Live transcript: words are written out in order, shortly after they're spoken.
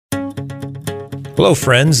Hello,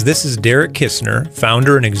 friends. This is Derek Kistner,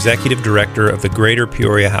 founder and executive director of the Greater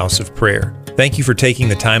Peoria House of Prayer. Thank you for taking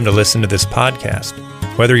the time to listen to this podcast.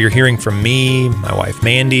 Whether you're hearing from me, my wife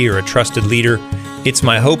Mandy, or a trusted leader, it's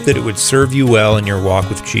my hope that it would serve you well in your walk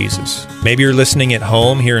with Jesus. Maybe you're listening at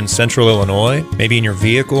home here in Central Illinois, maybe in your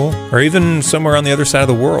vehicle, or even somewhere on the other side of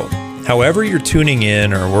the world. However you're tuning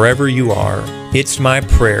in or wherever you are, it's my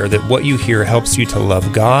prayer that what you hear helps you to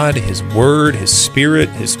love God, His Word, His Spirit,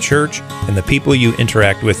 His church, and the people you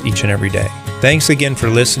interact with each and every day. Thanks again for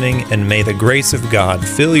listening, and may the grace of God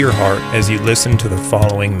fill your heart as you listen to the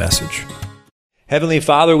following message. Heavenly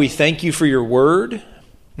Father, we thank you for your Word,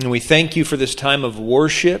 and we thank you for this time of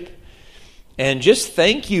worship, and just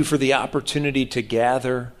thank you for the opportunity to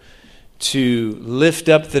gather to lift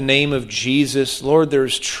up the name of Jesus. Lord,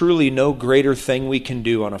 there's truly no greater thing we can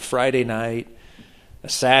do on a Friday night, a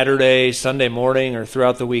Saturday, Sunday morning, or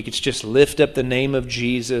throughout the week. It's just lift up the name of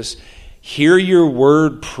Jesus, hear your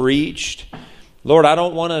word preached. Lord, I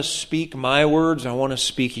don't want to speak my words, I want to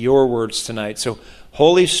speak your words tonight. So,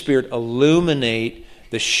 Holy Spirit, illuminate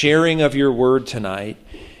the sharing of your word tonight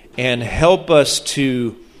and help us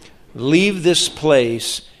to leave this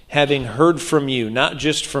place having heard from you, not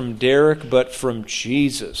just from Derek, but from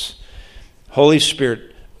Jesus. Holy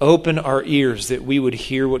Spirit, open our ears that we would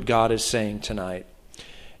hear what God is saying tonight.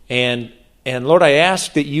 And Lord, I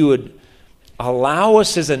ask that you would allow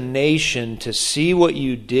us as a nation to see what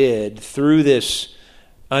you did through this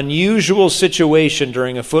unusual situation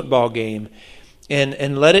during a football game,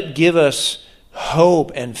 and let it give us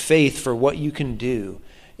hope and faith for what you can do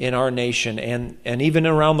in our nation and even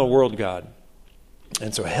around the world, God.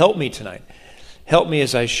 And so help me tonight. Help me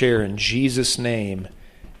as I share in Jesus' name.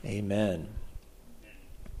 Amen.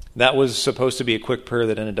 That was supposed to be a quick prayer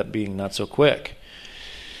that ended up being not so quick.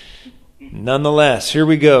 Nonetheless, here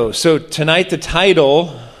we go. So tonight the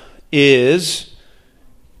title is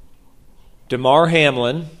Damar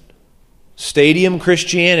Hamlin, Stadium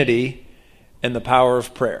Christianity, and the Power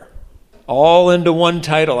of Prayer. All into one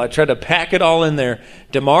title. I tried to pack it all in there.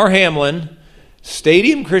 Damar Hamlin,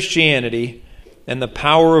 Stadium Christianity, and the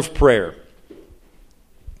Power of Prayer.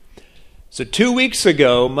 So 2 weeks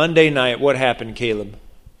ago, Monday night, what happened, Caleb?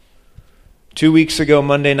 2 weeks ago,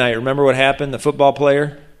 Monday night, remember what happened? The football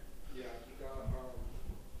player? Yeah, he shot someone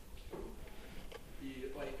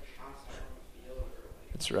on the field.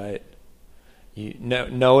 That's right.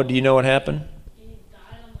 Noah, do you know what happened? He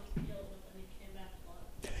died on the field, but then he came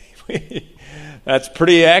back to life. That's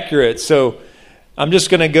pretty accurate. So I'm just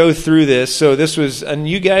going to go through this. So this was, and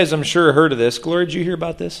you guys I'm sure heard of this. Gloria, did you hear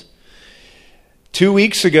about this? 2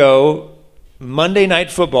 weeks ago, Monday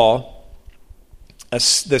Night Football, the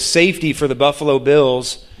safety for the Buffalo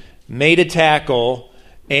Bills made a tackle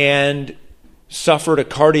and suffered a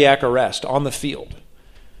cardiac arrest on the field.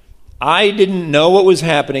 I didn't know what was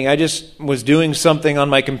happening. I just was doing something on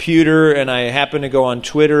my computer, and I happened to go on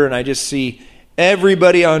Twitter, and I just see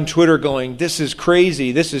everybody on Twitter going, this is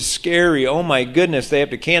crazy, this is scary, oh my goodness, they have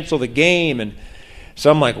to cancel the game. And so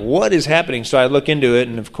I'm like, what is happening? So I look into it,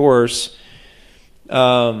 and of course,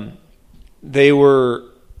 they were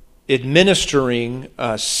administering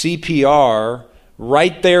CPR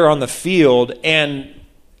right there on the field, and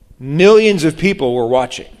millions of people were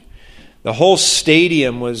watching. The whole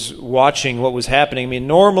stadium was watching what was happening. I mean,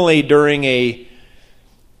 normally during a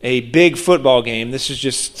big football game, this is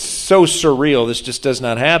just so surreal. This just does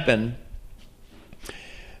not happen.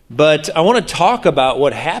 But I want to talk about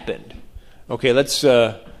what happened. Okay, let's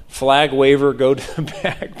flag waiver, go to the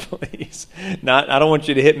back, please. I don't want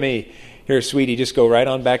you to hit me. Here, sweetie, just go right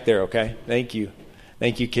on back there, okay? Thank you.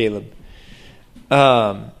 Thank you, Caleb.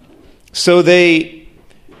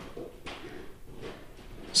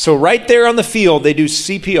 So right there on the field, they do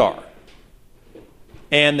CPR.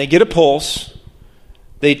 And they get a pulse.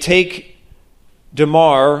 They take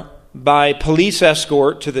Damar by police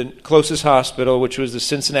escort to the closest hospital, which was the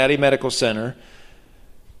Cincinnati Medical Center.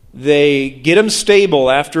 They get him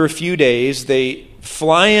stable after a few days. They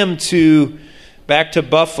fly him back to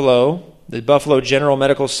Buffalo, the Buffalo General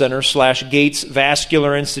Medical Center / Gates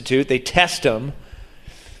Vascular Institute. They test him.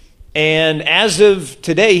 And as of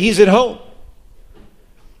today, he's at home.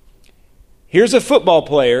 Here's a football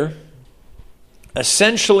player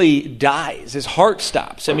essentially dies. His heart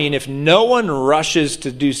stops. I mean, if no one rushes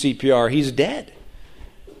to do CPR, he's dead.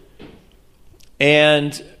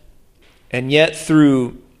 And yet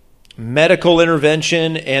through medical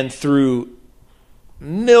intervention and through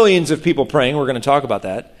millions of people praying, we're going to talk about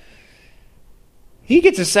that, he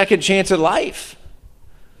gets a second chance at life.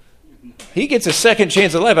 He gets a second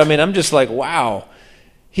chance at life. I mean, I'm just like, wow.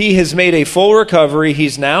 He has made a full recovery.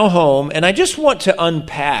 He's now home. And I just want to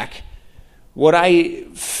unpack what I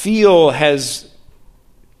feel has,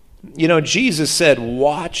 Jesus said,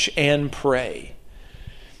 watch and pray.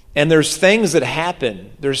 And there's things that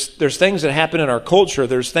happen. There's things that happen in our culture.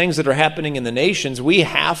 There's things that are happening in the nations we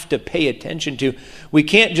have to pay attention to. We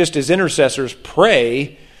can't just as intercessors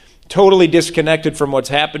pray totally disconnected from what's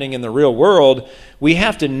happening in the real world. We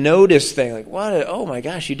have to notice things like, what? Oh my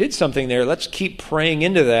gosh, you did something there. Let's keep praying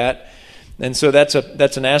into that. And so that's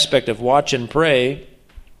an aspect of watch and pray.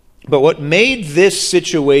 But what made this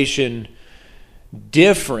situation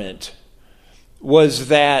different was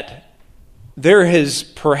that there has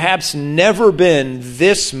perhaps never been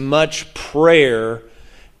this much prayer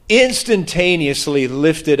instantaneously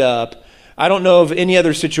lifted up. I don't know of any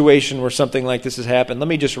other situation where something like this has happened. Let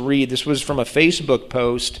me just read. This was from a Facebook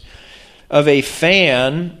post of a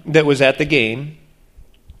fan that was at the game.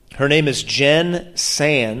 Her name is Jen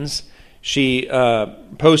Sands. She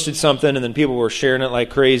posted something and then people were sharing it like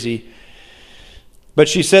crazy. But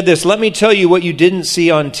she said this, "Let me tell you what you didn't see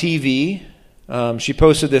on TV." She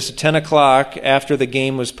posted this at 10 o'clock after the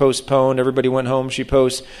game was postponed. Everybody went home. She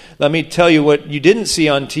posts, "Let me tell you what you didn't see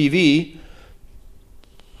on TV."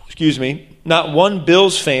 Not one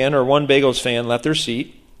Bills fan or one Bengals fan left their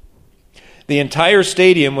seat. The entire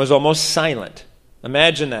stadium was almost silent.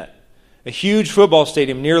 Imagine that. A huge football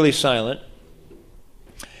stadium, nearly silent.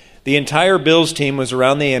 The entire Bills team was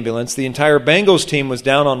around the ambulance. The entire Bengals team was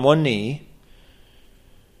down on one knee.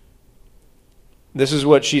 This is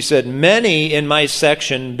what she said. "Many in my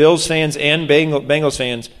section, Bills fans and Bengals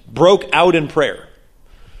fans, broke out in prayer."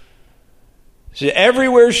 So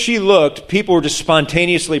everywhere she looked, people were just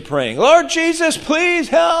spontaneously praying, "Lord Jesus, please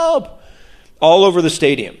help," all over the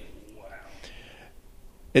stadium.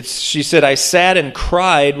 She said, "I sat and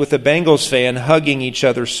cried with a Bengals fan hugging each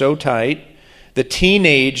other so tight. The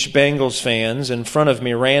teenage Bengals fans in front of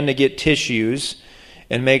me ran to get tissues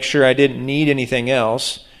and make sure I didn't need anything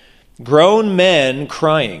else. Grown men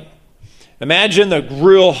crying." Imagine the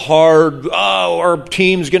real hard, "Oh, our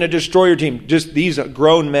team's going to destroy your team." Just these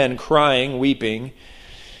grown men crying, weeping.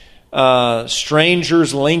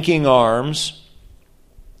 Strangers linking arms.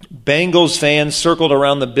 Bengals fans circled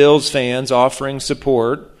around the Bills fans offering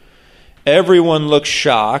support. Everyone looked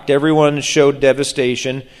shocked. Everyone showed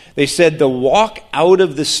devastation. They said the walk out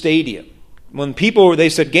of the stadium, when they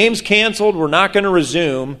said, "Game's canceled, we're not going to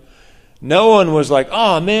resume," no one was like,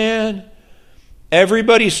 "Oh, man."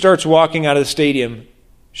 Everybody starts walking out of the stadium.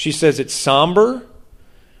 She says it's somber,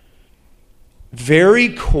 very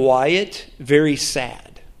quiet, very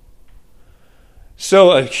sad.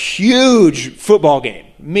 So a huge football game,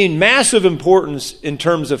 massive importance in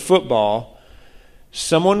terms of football.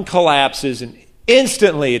 Someone collapses and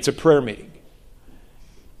instantly it's a prayer meeting.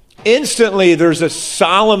 Instantly there's a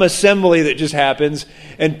solemn assembly that just happens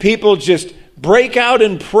and people just break out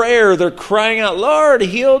in prayer. They're crying out, "Lord,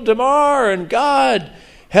 heal Damar," and "God,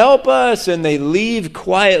 help us." And they leave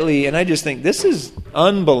quietly. And I just think this is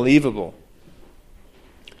unbelievable.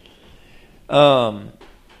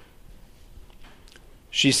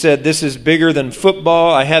 She said, "This is bigger than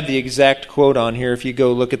football." I have the exact quote on here if you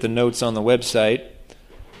go look at the notes on the website.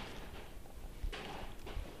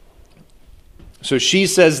 So she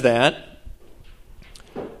says that.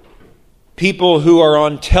 People who are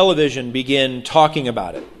on television begin talking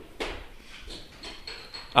about it.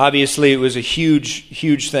 Obviously, it was a huge,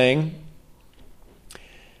 huge thing.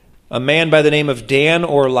 A man by the name of Dan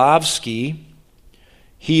Orlovsky,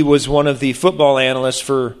 he was one of the football analysts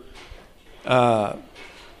for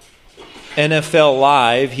NFL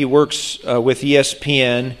Live. He works with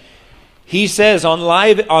ESPN. He says on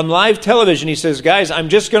live television, he says, "Guys, I'm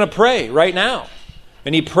just going to pray right now."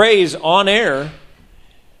 And he prays on air.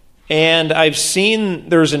 And I've seen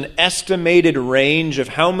there's an estimated range of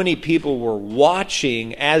how many people were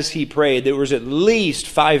watching as he prayed. There was at least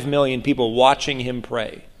 5 million people watching him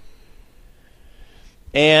pray.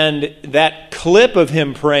 And that clip of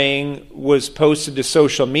him praying was posted to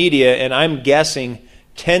social media, and I'm guessing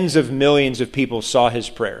tens of millions of people saw his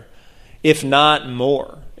prayer, if not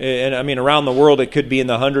more. And I mean, around the world, it could be in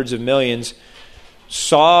the hundreds of millions.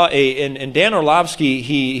 And Dan Orlovsky,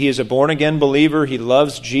 he is a born-again believer. He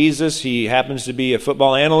loves Jesus. He happens to be a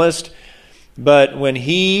football analyst. But when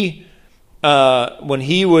it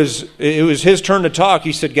was his turn to talk,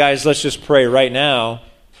 he said, "Guys, let's just pray right now."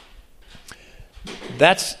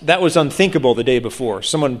 That was unthinkable the day before.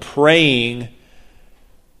 Someone praying,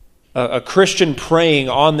 a Christian praying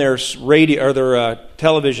on their radio or their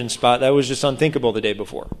television spot. That was just unthinkable the day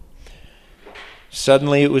before.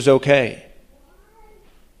 Suddenly, it was okay.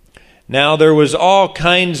 Now, there was all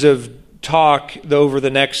kinds of talk over the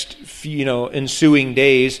next ensuing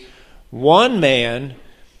days. One man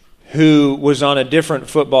who was on a different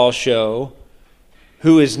football show,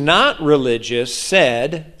 who is not religious,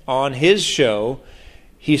 said on his show,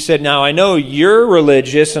 he said, now I know you're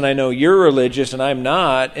religious and I know you're religious and I'm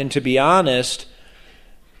not, and to be honest,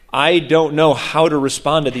 I don't know how to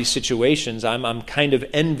respond to these situations. I'm kind of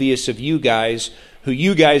envious of you guys, who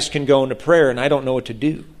you guys can go into prayer and I don't know what to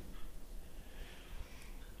do.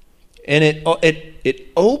 And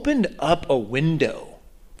it opened up a window.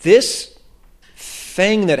 This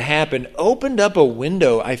thing that happened opened up a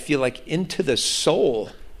window, I feel like, into the soul.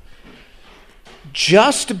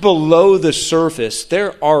 Just below the surface,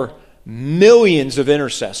 there are millions of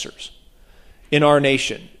intercessors in our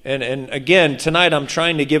nation. And again, tonight I'm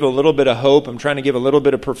trying to give a little bit of hope. I'm trying to give a little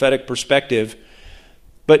bit of prophetic perspective.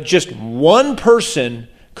 But just one person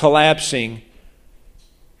collapsing,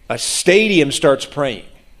 a stadium starts praying.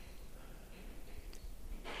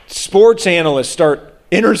 Sports analysts start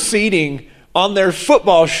interceding on their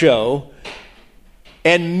football show,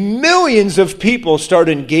 and millions of people start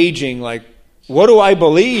engaging, like, what do I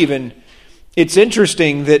believe? And it's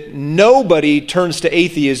interesting that nobody turns to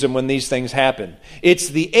atheism when these things happen. It's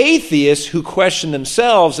the atheists who question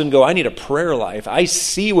themselves and go, I need a prayer life. I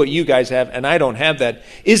see what you guys have, and I don't have that.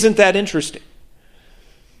 Isn't that interesting?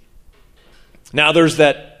 Now, there's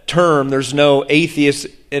that term, there's no atheist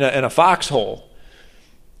in a foxhole.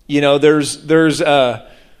 You know,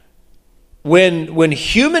 when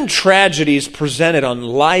human tragedy is presented on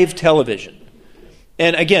live television,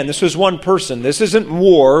 and again, this was one person. This isn't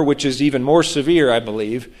war, which is even more severe, I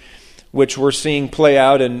believe, which we're seeing play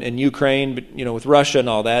out in Ukraine, but, you know, with Russia and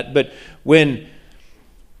all that. But when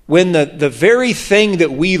the very thing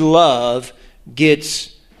that we love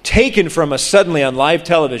gets taken from us suddenly on live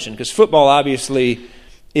television, because football obviously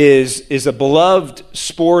is a beloved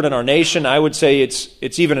sport in our nation. I would say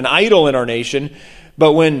it's even an idol in our nation.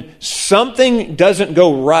 But when something doesn't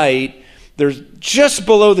go right, there's just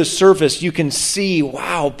below the surface, you can see,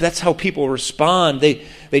 wow, that's how people respond.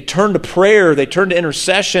 They turn to prayer, they turn to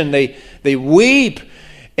intercession, they weep,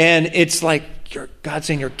 and it's like God's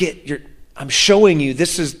saying, I'm showing you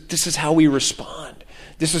this is how we respond.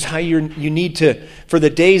 This is how you need to, for the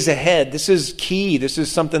days ahead. This is key. This is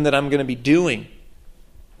something that I'm going to be doing.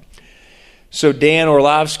 So Dan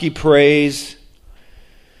Orlovsky prays.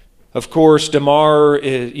 Of course, Damar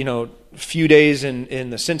is, a few days in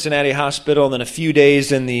the Cincinnati hospital, and then a few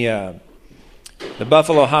days in the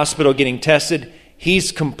Buffalo hospital getting tested.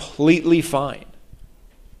 He's completely fine.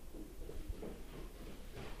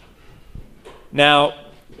 Now,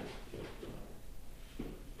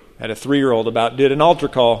 I had a 3-year-old did an altar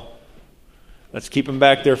call. Let's keep him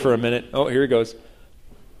back there for a minute. Oh, here he goes.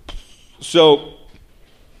 So,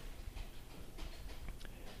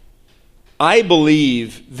 I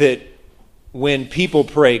believe that when people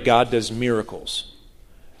pray, God does miracles.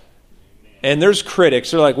 And there's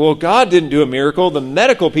critics. They're like, well, God didn't do a miracle. The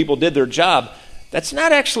medical people did their job. That's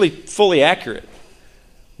not actually fully accurate.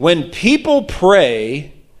 When people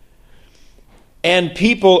pray and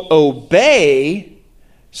people obey,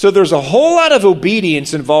 so there's a whole lot of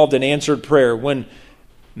obedience involved in answered prayer. When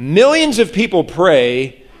millions of people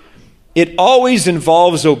pray, it always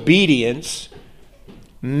involves obedience.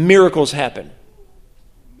 Miracles happen.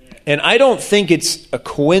 And I don't think it's a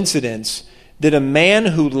coincidence that a man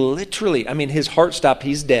who literally, his heart stopped,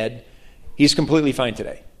 he's dead, he's completely fine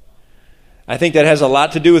today. I think that has a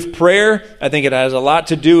lot to do with prayer. I think it has a lot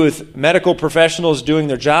to do with medical professionals doing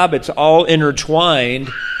their job. It's all intertwined.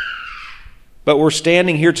 But we're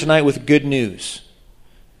standing here tonight with good news.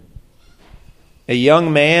 A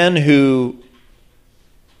young man who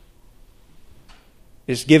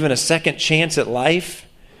is given a second chance at life.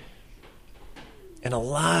 And a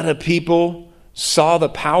lot of people saw the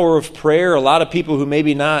power of prayer. A lot of people who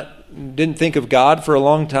maybe didn't think of God for a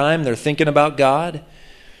long time, they're thinking about God.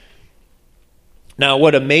 Now,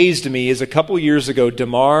 what amazed me is a couple years ago,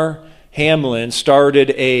 Damar Hamlin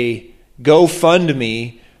started a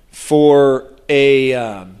GoFundMe for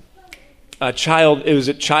a child. It was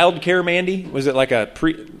a child care, Mandy? Was it like a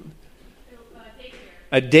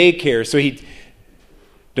daycare? So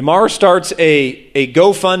Damar starts a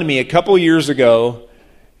GoFundMe a couple years ago,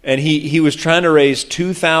 and he was trying to raise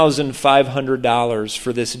 $2,500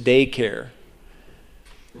 for this daycare.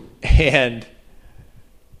 And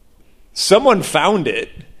someone found it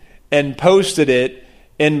and posted it,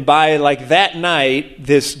 and by that night,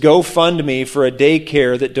 this GoFundMe for a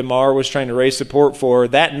daycare that Damar was trying to raise support for,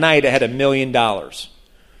 that night it had $1 million.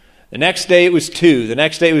 The next day it was 2, the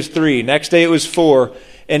next day it was 3, next day it was 4,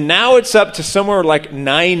 and now it's up to somewhere like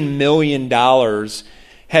 $9 million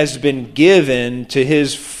has been given to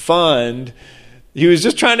his fund He was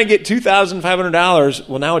just trying to get $2,500.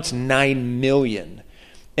 Well, now it's $9 million.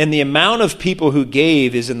 And the amount of people who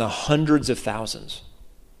gave is in the hundreds of thousands.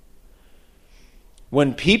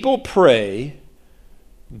 When people pray,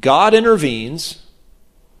 God intervenes,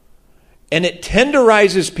 and it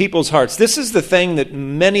tenderizes people's hearts. This is the thing that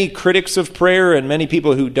many critics of prayer and many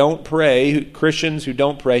people who don't pray, Christians who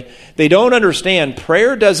don't pray, they don't understand.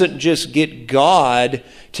 Prayer doesn't just get God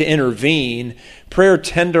to intervene. Prayer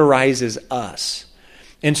tenderizes us.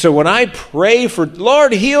 And so when I pray for,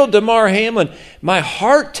 Lord, heal Damar Hamlin, my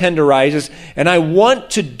heart tenderizes, and I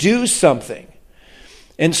want to do something.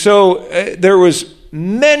 And so there was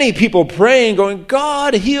many people praying, going,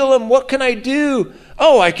 God, heal him. What can I do?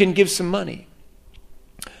 Oh, I can give some money.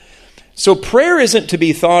 So prayer isn't to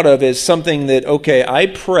be thought of as something that, okay, I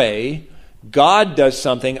pray, God does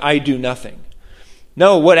something, I do nothing.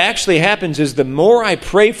 No, what actually happens is the more I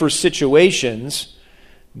pray for situations,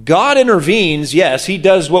 God intervenes. Yes, he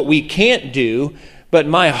does what we can't do, but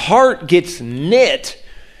my heart gets knit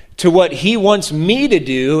to what he wants me to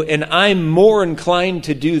do, and I'm more inclined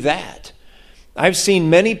to do that. I've seen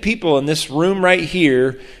many people in this room right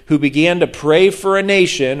here who began to pray for a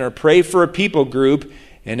nation or pray for a people group,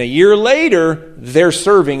 and a year later, they're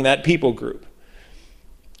serving that people group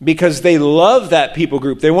because they love that people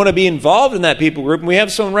group. They want to be involved in that people group. And we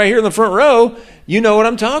have someone right here in the front row. You know what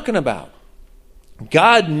I'm talking about.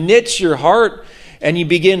 God knits your heart, and you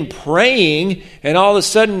begin praying, and all of a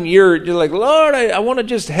sudden you're like, Lord, I want to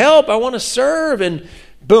just help. I want to serve. And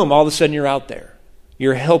boom, all of a sudden you're out there.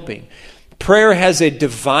 You're helping. Prayer has a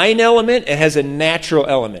divine element. It has a natural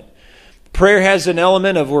element. Prayer has an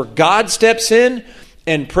element of where God steps in,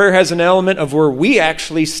 and prayer has an element of where we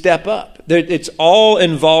actually step up. It's all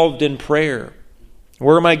involved in prayer.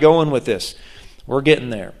 Where am I going with this? We're getting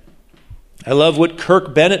there. I love what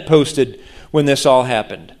Kirk Bennett posted when this all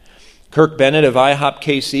happened. Kirk Bennett of IHOP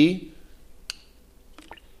KC.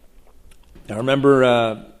 I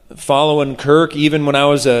remember following Kirk even when I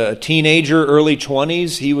was a teenager, early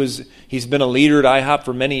 20s. He's been a leader at IHOP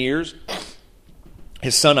for many years.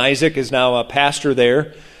 His son Isaac is now a pastor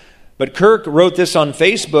there. But Kirk wrote this on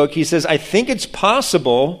Facebook. He says, I think it's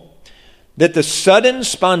possible that the sudden,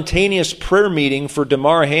 spontaneous prayer meeting for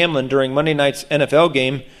Damar Hamlin during Monday night's NFL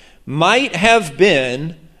game might have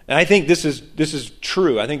been, and I think this is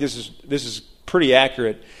true. I think this is pretty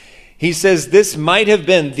accurate. He says this might have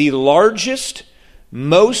been the largest,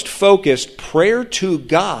 most focused prayer to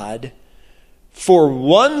God for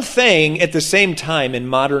one thing at the same time in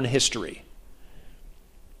modern history.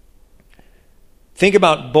 Think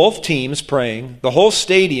about both teams praying, the whole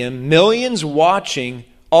stadium, millions watching,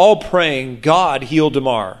 all praying, God heal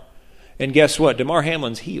Damar. And guess what? Damar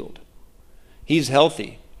Hamlin's healed. He's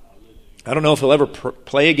healthy. I don't know if he'll ever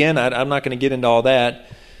play again. I'm not going to get into all that.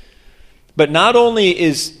 But not only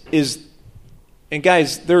is and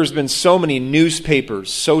guys, there's been so many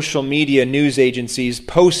newspapers, social media news agencies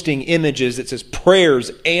posting images that says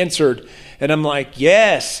prayers answered. And I'm like,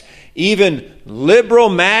 yes, even liberal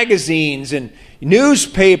magazines and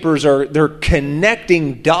newspapers they're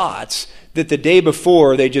connecting dots that the day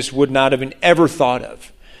before they just would not have ever thought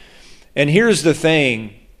of. And here's the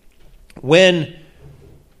thing. When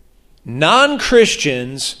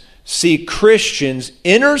non-Christians see Christians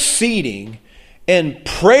interceding and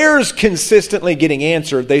prayers consistently getting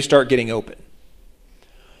answered, they start getting open.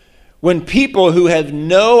 When people who have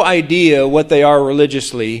no idea what they are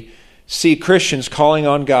religiously see Christians calling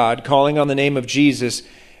on God, calling on the name of Jesus,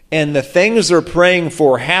 and the things they're praying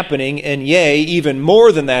for happening, and yea, even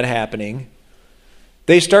more than that happening,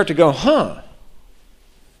 they start to go, huh.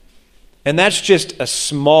 And that's just a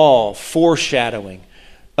small foreshadowing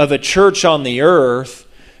of a church on the earth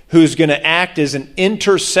who's going to act as an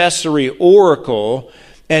intercessory oracle,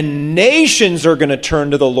 and nations are going to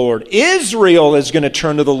turn to the Lord. Israel is going to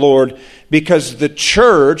turn to the Lord because the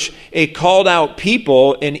church, a called out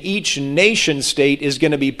people in each nation state, is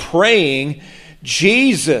going to be praying,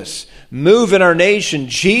 Jesus, move in our nation.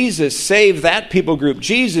 Jesus, save that people group.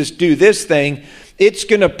 Jesus, do this thing. It's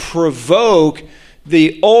going to provoke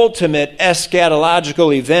the ultimate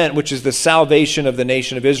eschatological event, which is the salvation of the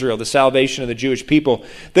nation of Israel, the salvation of the Jewish people.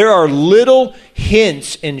 There are little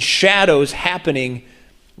hints and shadows happening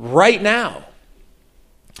right now.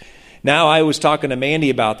 Now, I was talking to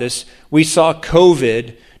Mandy about this. We saw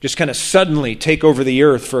COVID just kind of suddenly take over the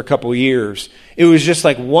earth for a couple years. It was just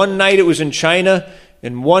like one night it was in China,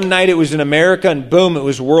 and one night it was in America, and boom, it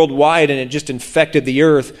was worldwide, and it just infected the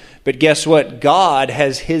earth. But guess what? God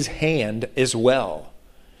has his hand as well.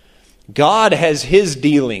 God has his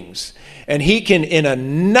dealings, and he can in a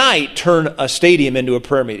night turn a stadium into a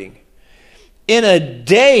prayer meeting. In a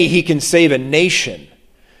day, he can save a nation.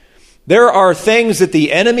 There are things that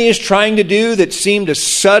the enemy is trying to do that seem to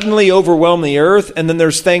suddenly overwhelm the earth. And then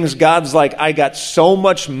there's things God's like, I got so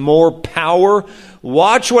much more power.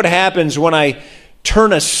 Watch what happens when I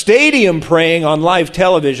turn a stadium praying on live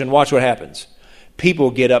television. Watch what happens. People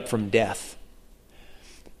get up from death.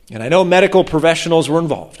 And I know medical professionals were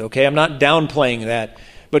involved, okay? I'm not downplaying that.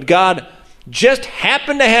 But God just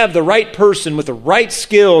happened to have the right person with the right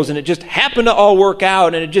skills, and it just happened to all work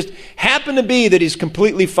out, and it just happened to be that he's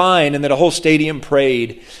completely fine, and that a whole stadium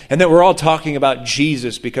prayed, and that we're all talking about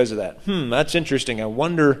Jesus because of that. That's interesting. I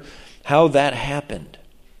wonder how that happened.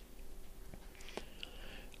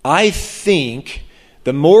 I think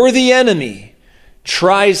the more the enemy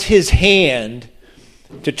tries his hand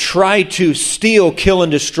to try to steal, kill,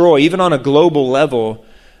 and destroy, even on a global level,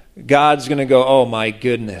 God's going to go, oh my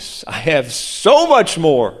goodness, I have so much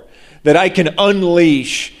more that I can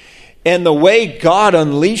unleash. And the way God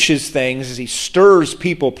unleashes things is he stirs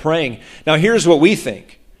people praying. Now here's what we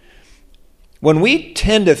think. When we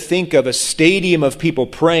tend to think of a stadium of people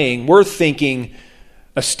praying, we're thinking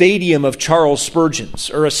a stadium of Charles Spurgeon's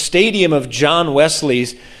or a stadium of John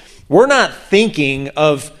Wesley's. We're not thinking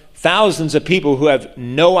of thousands of people who have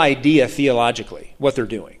no idea theologically what they're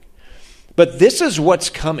doing. But this is what's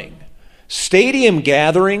coming. Stadium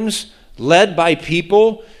gatherings led by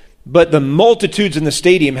people, but the multitudes in the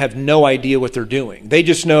stadium have no idea what they're doing. They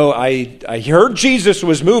just know, I heard Jesus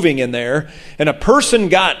was moving in there, and a person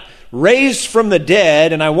got raised from the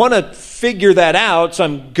dead, and I want to figure that out, so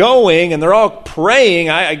I'm going, and they're all praying.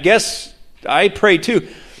 I guess I pray too.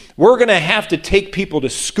 We're going to have to take people to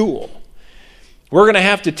school. We're going to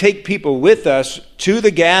have to take people with us to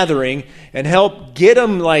the gathering and help get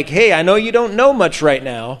them like, hey, I know you don't know much right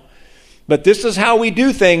now, but this is how we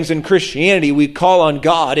do things in Christianity. We call on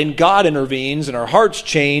God, and God intervenes, and our hearts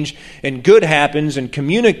change, and good happens, and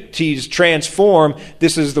communities transform.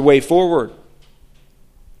 This is the way forward.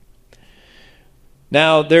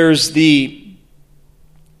 Now, there's the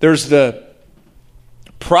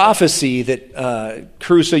prophecy that,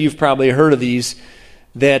 Crusoe, you've probably heard of these,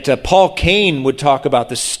 that Paul Cain would talk about,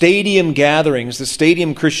 the stadium gatherings, the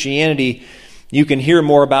stadium Christianity. You can hear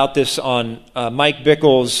more about this on Mike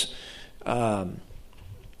Bickle's,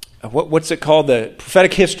 what's it called? The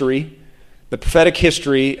prophetic history. The prophetic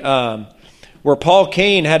history, where Paul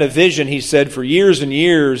Cain had a vision, he said, for years and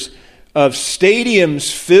years, of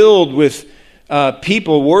stadiums filled with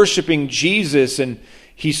people worshiping Jesus. And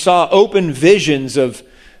he saw open visions of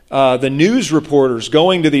the news reporters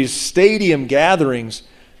going to these stadium gatherings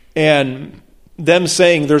and them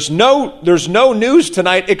saying, there's no news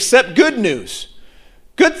tonight except good news.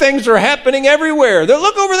 Good things are happening everywhere.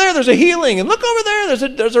 Look over there, there's a healing. And look over there,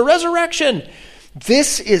 there's a resurrection.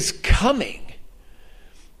 This is coming.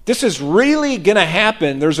 This is really going to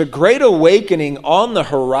happen. There's a great awakening on the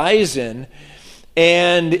horizon.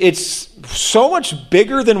 And it's so much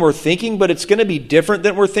bigger than we're thinking, but it's going to be different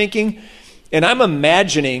than we're thinking. And I'm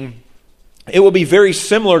imagining it will be very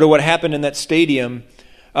similar to what happened in that stadium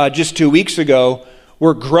just 2 weeks ago,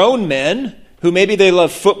 where grown men who maybe they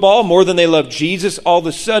love football more than they love Jesus, all of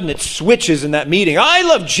a sudden it switches in that meeting. I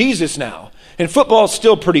love Jesus now. And football's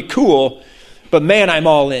still pretty cool, but man, I'm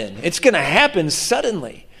all in. It's going to happen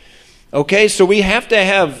suddenly. Okay, so we have to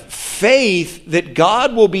have faith that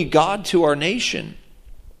God will be God to our nation.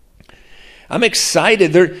 I'm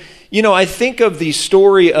excited. I think of the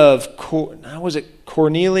story of,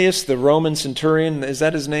 Cornelius, the Roman centurion? Is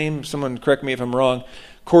that his name? Someone correct me if I'm wrong.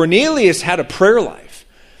 Cornelius had a prayer life.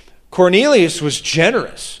 Cornelius was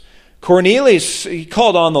generous. Cornelius, he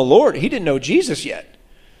called on the Lord. He didn't know Jesus yet.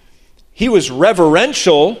 He was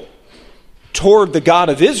reverential toward the God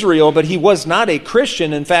of Israel, but he was not a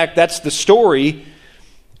Christian. In fact, that's the story.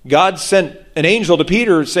 God sent an angel to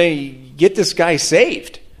Peter saying, get this guy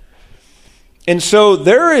saved. And so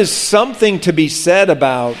there is something to be said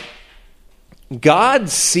about God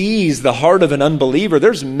sees the heart of an unbeliever.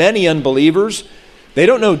 There's many unbelievers. They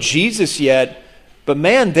don't know Jesus yet, but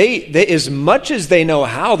man, they as much as they know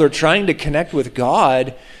how, they're trying to connect with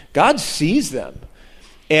God. God sees them,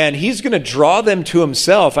 and he's going to draw them to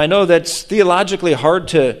himself. I know that's theologically hard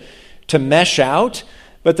to mesh out,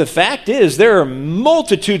 but the fact is there are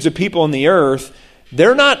multitudes of people on the earth.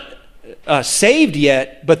 They're not saved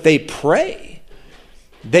yet, but they pray.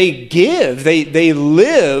 They give. They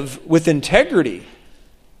live with integrity.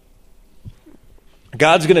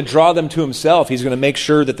 God's going to draw them to himself. He's going to make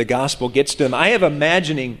sure that the gospel gets to them. I'm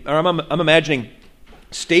imagining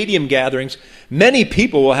stadium gatherings. Many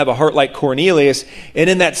people will have a heart like Cornelius, and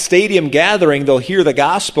in that stadium gathering, they'll hear the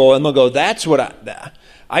gospel, and they'll go, that's what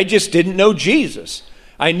I just didn't know Jesus.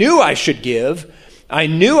 I knew I should give. I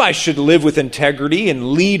knew I should live with integrity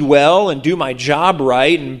and lead well and do my job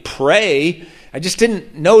right and pray. I just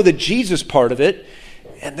didn't know the Jesus part of it.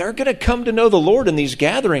 And they're going to come to know the Lord in these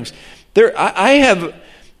gatherings. I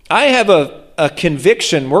have a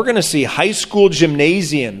conviction. We're going to see high school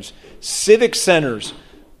gymnasiums, civic centers,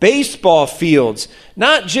 baseball fields,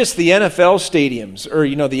 not just the NFL stadiums or,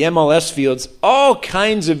 the MLS fields. All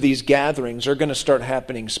kinds of these gatherings are going to start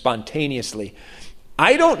happening spontaneously.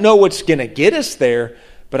 I don't know what's going to get us there,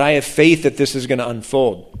 but I have faith that this is going to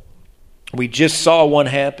unfold. We just saw one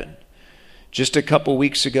happen just a couple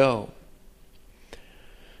weeks ago.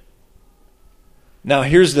 Now,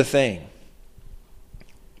 here's the thing.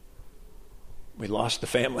 We lost the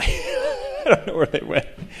family. I don't know where they went.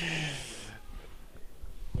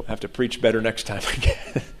 We'll have to preach better next time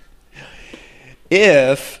again.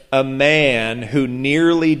 If a man who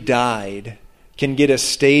nearly died can get a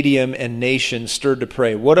stadium and nation stirred to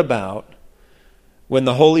pray, what about when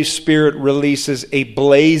the Holy Spirit releases a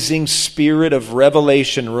blazing spirit of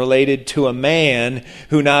revelation related to a man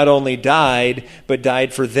who not only died, but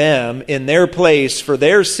died for them in their place for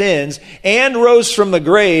their sins and rose from the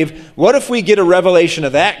grave? What if we get a revelation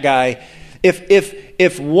of that guy?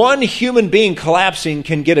 If one human being collapsing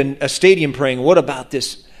can get a stadium praying, what about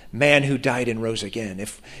this man who died and rose again?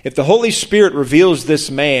 If the Holy Spirit reveals this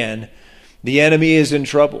man, the enemy is in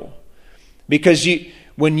trouble. Because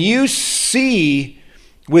when you see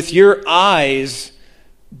with your eyes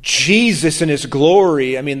Jesus in his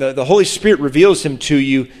glory, the Holy Spirit reveals him to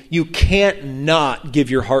you, you can't not give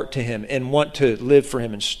your heart to him and want to live for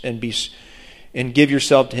him and give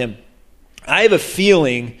yourself to him. I have a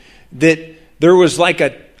feeling that there was like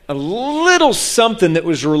a little something that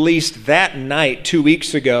was released that night 2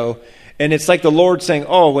 weeks ago. And it's like the Lord saying,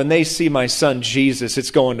 when they see my son Jesus,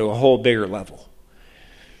 it's going to a whole bigger level.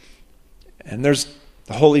 And the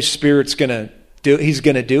Holy Spirit's he's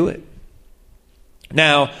going to do it.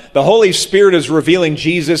 Now, the Holy Spirit is revealing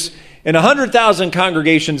Jesus in 100,000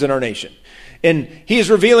 congregations in our nation. And he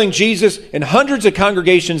is revealing Jesus in hundreds of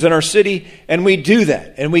congregations in our city, and we do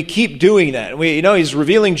that, and we keep doing that. And he's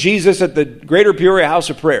revealing Jesus at the Greater Peoria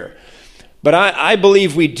House of Prayer. But I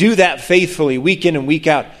believe we do that faithfully week in and week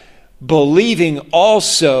out, believing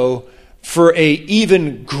also for a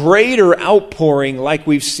even greater outpouring like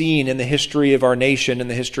we've seen in the history of our nation and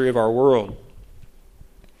the history of our world.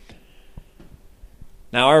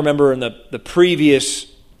 Now, I remember in the previous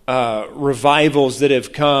revivals that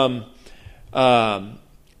have come,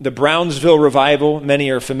 the Brownsville revival, many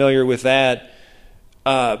are familiar with that.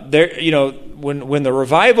 When the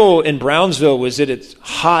revival in Brownsville was at its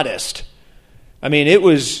hottest, it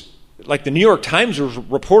was like the New York Times was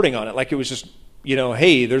reporting on it, like it was just,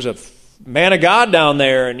 hey, there's a man of God down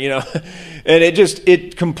there, and and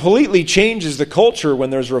it completely changes the culture when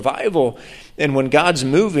there's revival and when God's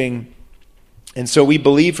moving. And so we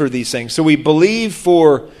believe for these things. So we believe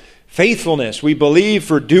for faithfulness. We believe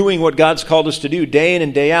for doing what God's called us to do day in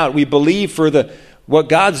and day out. We believe for what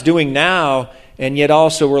God's doing now, and yet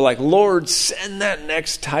also we're like, Lord, send that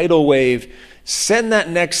next tidal wave. Send that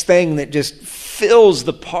next thing that just fills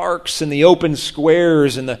the parks and the open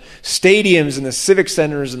squares and the stadiums and the civic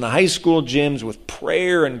centers and the high school gyms with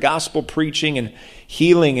prayer and gospel preaching and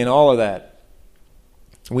healing and all of that.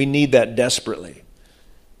 We need that desperately.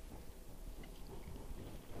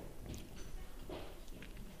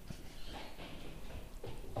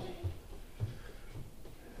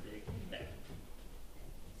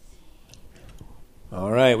 All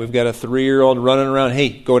right, we've got a 3-year-old running around. Hey,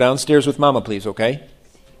 go downstairs with Mama, please, okay?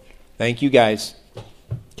 Thank you, guys.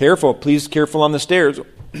 Careful, please, careful on the stairs.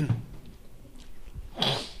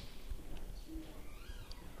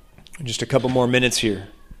 Just a couple more minutes here.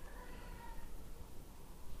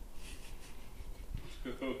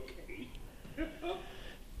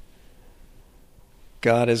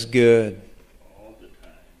 God is good.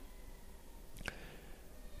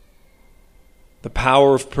 The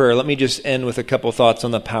power of prayer. Let me just end with a couple thoughts on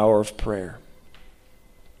the power of prayer.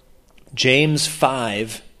 James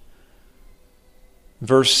 5,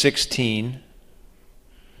 verse 16.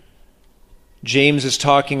 James is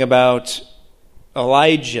talking about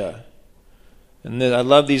Elijah. And I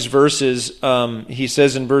love these verses. He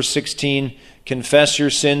says in verse 16, confess your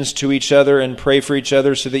sins to each other and pray for each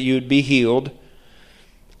other so that you would be healed.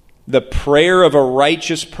 The prayer of a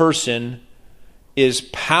righteous person is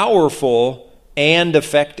powerful and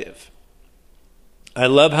effective. I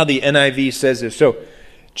love how the NIV says this. So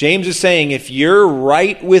James is saying if you're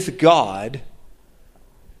right with God,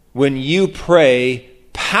 when you pray,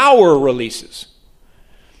 power releases.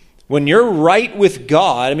 When you're right with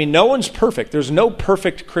God, I mean, no one's perfect. There's no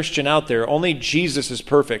perfect Christian out there. Only Jesus is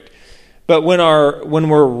perfect. But when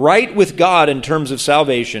we're right with God in terms of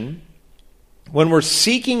salvation, when we're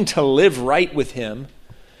seeking to live right with Him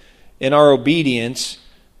in our obedience,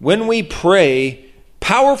 when we pray,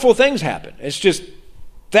 powerful things happen. It's just,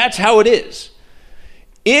 that's how it is.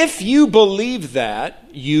 If you believe that,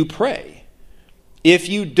 you pray. If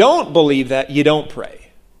you don't believe that, you don't pray.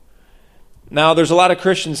 Now, there's a lot of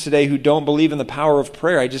Christians today who don't believe in the power of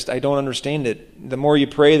prayer. I don't understand it. The more you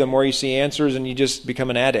pray, the more you see answers, and you just become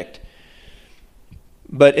an addict.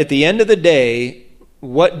 But at the end of the day,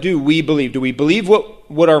 what do we believe? Do we believe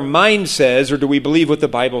what our mind says, or do we believe what the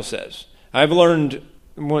Bible says? I've learned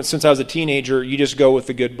since I was a teenager, you just go with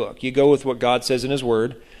the good book. You go with what God says in His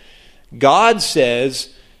Word. God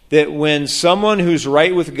says that when someone who's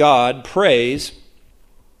right with God prays,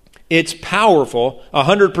 it's powerful.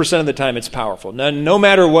 100% of the time it's powerful. No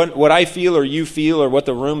matter what I feel or you feel or what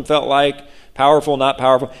the room felt like, powerful, not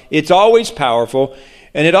powerful, it's always powerful,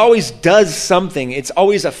 and it always does something. It's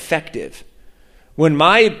always effective. When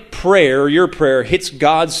my prayer, your prayer, hits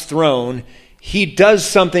God's throne, He does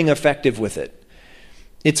something effective with it.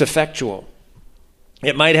 It's effectual.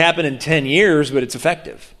 It might happen in 10 years, but it's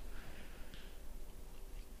effective.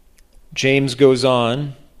 James goes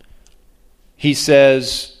on. He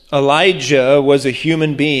says, Elijah was a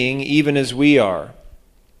human being even as we are.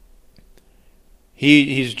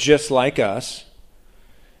 He's just like us.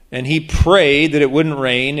 And he prayed that it wouldn't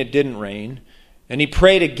rain. It didn't rain. And he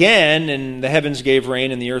prayed again, and the heavens gave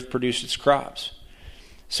rain, and the earth produced its crops.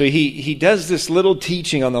 So he does this little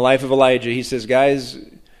teaching on the life of Elijah. He says, guys,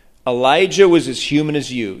 Elijah was as human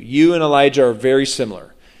as you. You and Elijah are very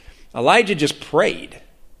similar. Elijah just prayed.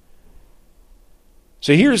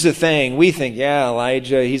 So here's the thing. We think, yeah,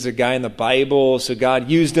 Elijah, he's a guy in the Bible, so God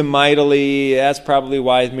used him mightily. That's probably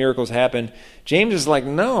why miracles happened. James is like,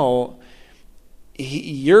 no,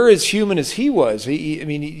 you're as human as he was.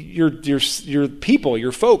 You're people,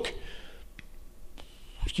 you're folk.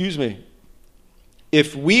 Excuse me.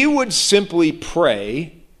 If we would simply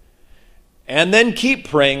pray and then keep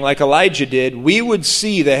praying like Elijah did, we would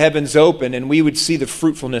see the heavens open and we would see the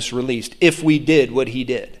fruitfulness released if we did what he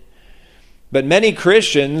did. But many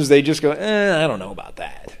Christians, they just go, I don't know about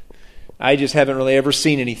that. I just haven't really ever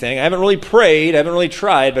seen anything. I haven't really prayed. I haven't really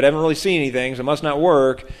tried, but I haven't really seen anything, so it must not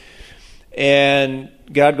work. And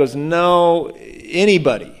God goes, no,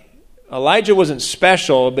 anybody. Elijah wasn't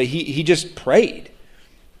special, but he just prayed.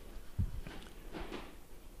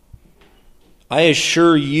 I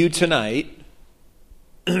assure you tonight,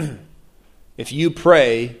 if you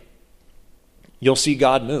pray, you'll see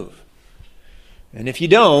God move. And if you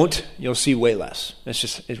don't, you'll see way less.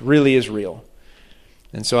 It really is real.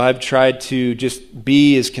 And so I've tried to just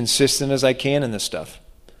be as consistent as I can in this stuff.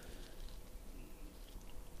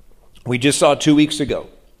 We just saw 2 weeks ago.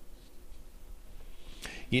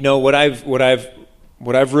 You know, what I've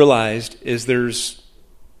realized is there's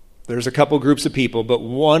a couple groups of people, but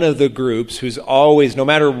one of the groups who's always, no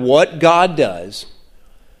matter what God does,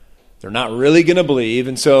 they're not really going to believe.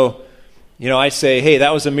 And so, you know, I say, hey,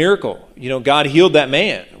 that was a miracle. You know, God healed that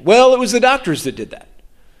man. Well, it was the doctors that did that.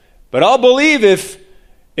 But I'll believe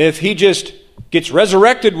if he just gets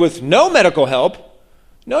resurrected with no medical help.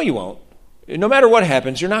 No, you won't. No matter what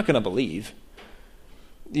happens, you're not going to believe.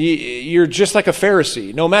 You're just like a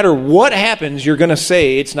Pharisee. No matter what happens, you're going to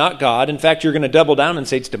say it's not God. In fact, you're going to double down and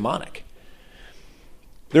say it's demonic.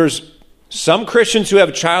 There's some Christians who have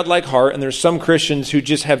a childlike heart, and there's some Christians who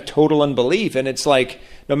just have total unbelief. And it's like,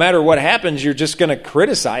 no matter what happens, you're just going to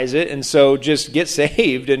criticize it. And so just get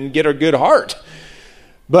saved and get a good heart.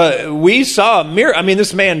 But we saw a miracle. I mean,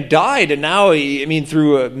 this man died, and now,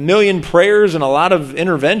 through a million prayers and a lot of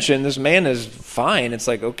intervention, this man is fine. It's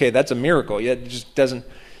like, okay, that's a miracle. It just doesn't.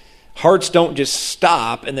 Hearts don't just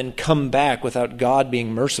stop and then come back without God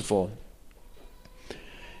being merciful.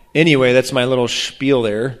 Anyway, that's my little spiel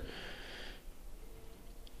there.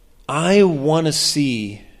 I want to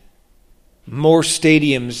see more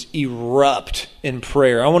stadiums erupt in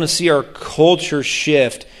prayer. I want to see our culture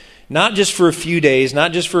shift. Not just for a few days,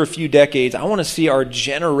 not just for a few decades. I want to see our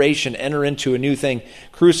generation enter into a new thing.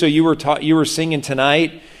 Crusoe, you were singing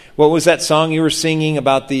tonight. What was that song you were singing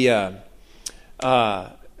about the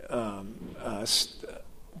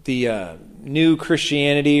new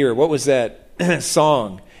Christianity, or what was that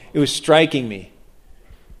song? It was striking me.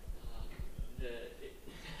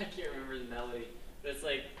 I can't remember the melody, but it's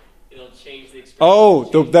like it'll change the experience.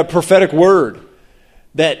 Oh, that prophetic word.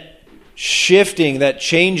 That shifting, that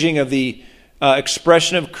changing of the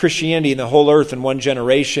expression of Christianity in the whole earth in one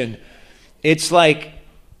generation. It's like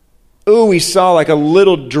we saw like a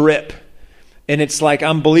little drip. And it's like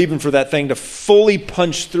I'm believing for that thing to fully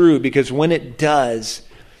punch through, because when it does,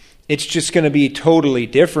 it's just going to be totally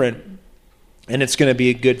different, and it's going to be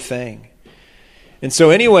a good thing. And so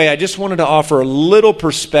anyway, I just wanted to offer a little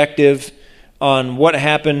perspective on what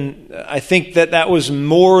happened. I think that was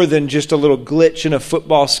more than just a little glitch in a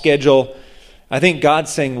football schedule. I think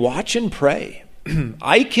God's saying, watch and pray.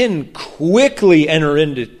 I can quickly enter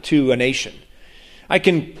into a nation. I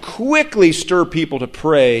can quickly stir people to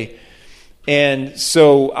pray. And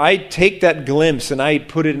so I take that glimpse and I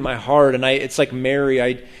put it in my heart, and it's like Mary.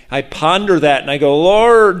 I ponder that and I go,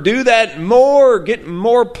 Lord, do that more. Get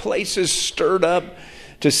more places stirred up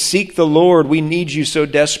to seek the Lord. We need you so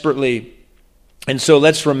desperately. And so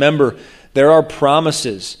let's remember, there are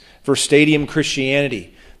promises for Stadium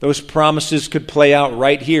Christianity. Those promises could play out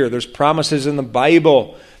right here. There's promises in the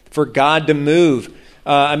Bible for God to move.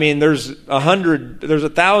 There's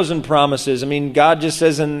 1,000 promises. God just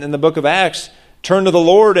says in the book of Acts, turn to the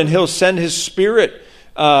Lord and he'll send his Spirit.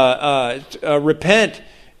 Repent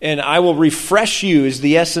and I will refresh you is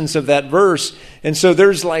the essence of that verse. And so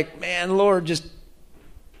there's like, man, Lord, just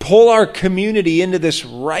pull our community into this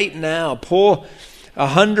right now. Pull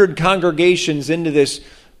 100 congregations into this.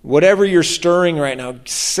 Whatever you're stirring right now,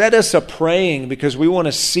 set us a praying, because we want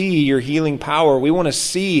to see your healing power. We want to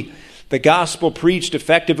see the gospel preached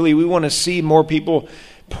effectively. We want to see more people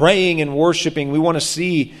praying and worshiping. We want to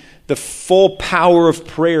see the full power of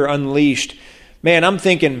prayer unleashed. Man, I'm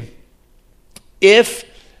thinking, if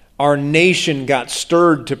our nation got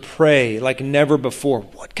stirred to pray like never before,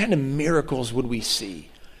 what kind of miracles would we see?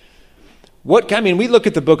 We look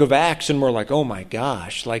at the book of Acts and we're like, oh my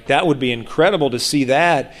gosh, like that would be incredible to see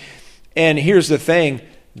that. And here's the thing,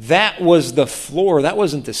 that was the floor, that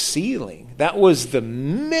wasn't the ceiling. That was the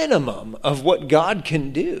minimum of what God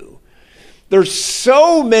can do. There's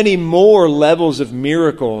so many more levels of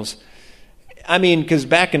miracles. Because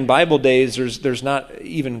back in Bible days, there's not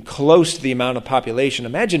even close to the amount of population.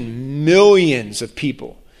 Imagine millions of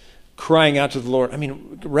people crying out to the Lord.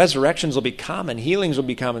 Resurrections will be common. Healings will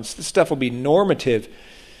be common. This stuff will be normative.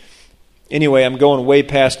 Anyway, I'm going way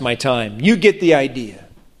past my time. You get the idea.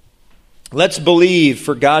 Let's believe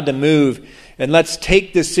for God to move, and let's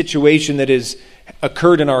take this situation that has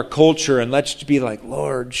occurred in our culture, and let's be like,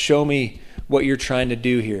 Lord, show me what you're trying to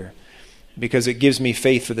do here, because it gives me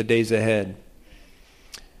faith for the days ahead.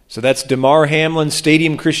 So that's Damar Hamlin,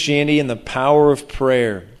 Stadium Christianity, and the power of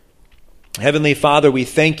prayer. Heavenly Father, we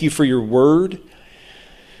thank you for your word.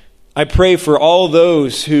 I pray for all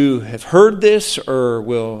those who have heard this or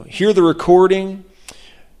will hear the recording,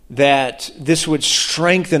 that this would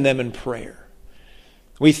strengthen them in prayer.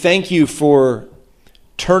 We thank you for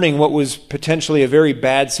turning what was potentially a very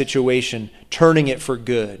bad situation, turning it for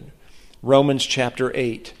good. Romans chapter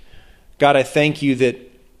 8. God, I thank you that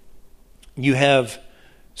you have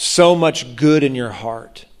so much good in your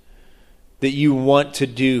heart that you want to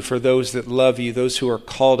do for those that love you, those who are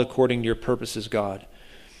called according to your purposes, God.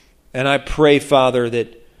 And I pray, Father,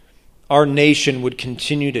 that our nation would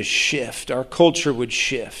continue to shift, our culture would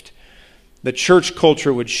shift, the church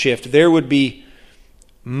culture would shift. There would be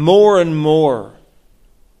more and more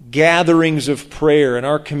gatherings of prayer in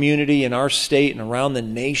our community, in our state, and around the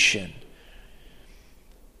nation.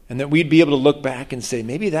 And that we'd be able to look back and say,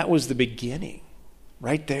 maybe that was the beginning,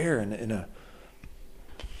 right there in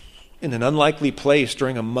an unlikely place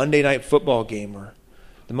during a Monday night football game, where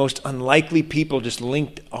the most unlikely people just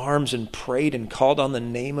linked arms and prayed and called on the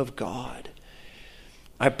name of God.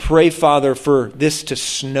 I pray, Father, for this to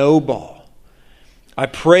snowball. I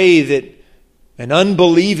pray that an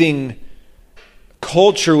unbelieving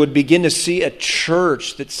culture would begin to see a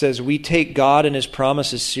church that says we take God and his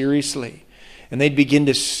promises seriously. And they'd begin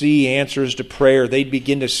to see answers to prayer. They'd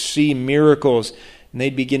begin to see miracles. And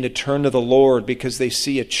they'd begin to turn to the Lord because they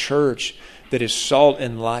see a church that is salt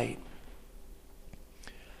and light.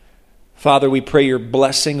 Father, we pray your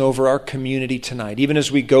blessing over our community tonight. Even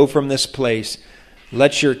as we go from this place,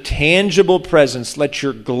 let your tangible presence, let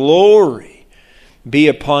your glory be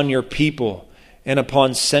upon your people and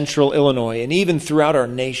upon central Illinois, and even throughout our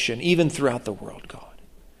nation, even throughout the world, God.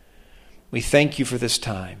 We thank you for this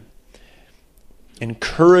time.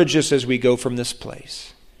 Encourage us as we go from this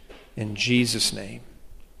place. In Jesus' name,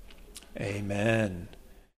 amen.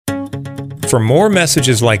 For more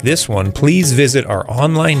messages like this one, please visit our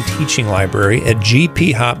online teaching library at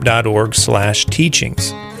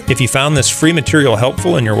gphop.org/teachings. If you found this free material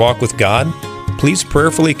helpful in your walk with God, please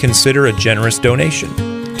prayerfully consider a generous donation.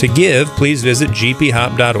 To give, please visit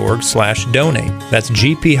gphop.org/donate. That's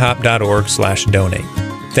gphop.org/donate.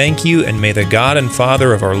 Thank you, and may the God and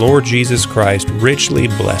Father of our Lord Jesus Christ richly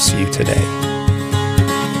bless you today.